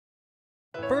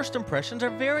First impressions are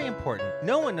very important.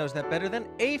 No one knows that better than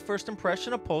A First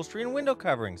Impression Upholstery and Window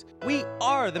Coverings. We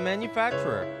are the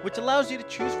manufacturer, which allows you to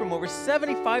choose from over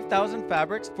 75,000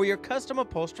 fabrics for your custom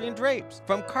upholstery and drapes,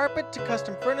 from carpet to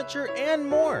custom furniture and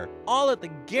more, all at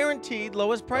the guaranteed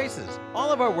lowest prices.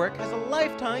 All of our work has a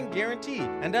lifetime guarantee,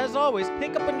 and as always,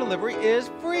 pickup and delivery is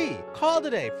free. Call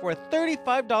today for a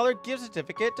 $35 gift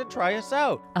certificate to try us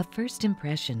out. A first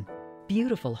impression.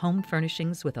 Beautiful home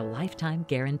furnishings with a lifetime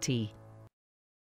guarantee.